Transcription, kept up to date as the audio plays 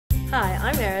Hi,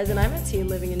 I'm Erez and I'm a teen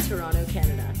living in Toronto,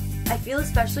 Canada. I feel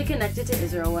especially connected to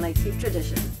Israel when I keep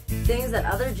tradition, things that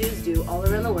other Jews do all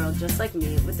around the world just like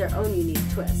me with their own unique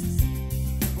twists.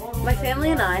 My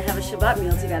family and I have a Shabbat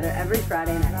meal together every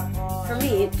Friday night. For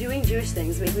me, doing Jewish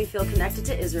things make me feel connected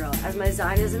to Israel as my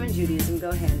Zionism and Judaism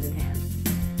go hand in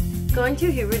hand. Going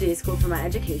to Hebrew day school for my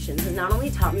education has not only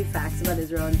taught me facts about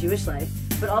Israel and Jewish life,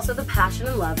 but also the passion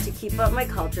and love to keep up my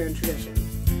culture and tradition.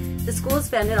 The school is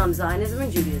founded on Zionism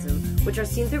and Judaism, which are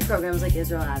seen through programs like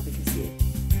Israel Advocacy.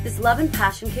 This love and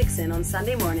passion kicks in on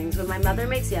Sunday mornings when my mother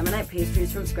makes Yemenite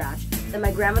pastries from scratch that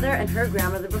my grandmother and her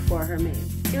grandmother before her made.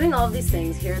 Doing all of these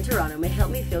things here in Toronto may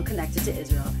help me feel connected to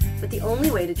Israel, but the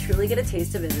only way to truly get a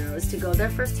taste of Israel is to go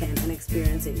there firsthand and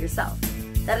experience it yourself.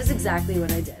 That is exactly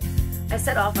what I did. I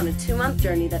set off on a 2-month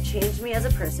journey that changed me as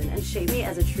a person and shaped me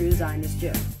as a true Zionist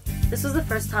Jew. This was the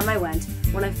first time I went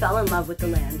when I fell in love with the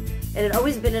land. It had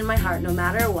always been in my heart no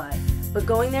matter what, but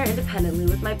going there independently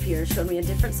with my peers showed me a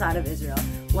different side of Israel,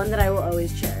 one that I will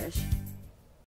always cherish.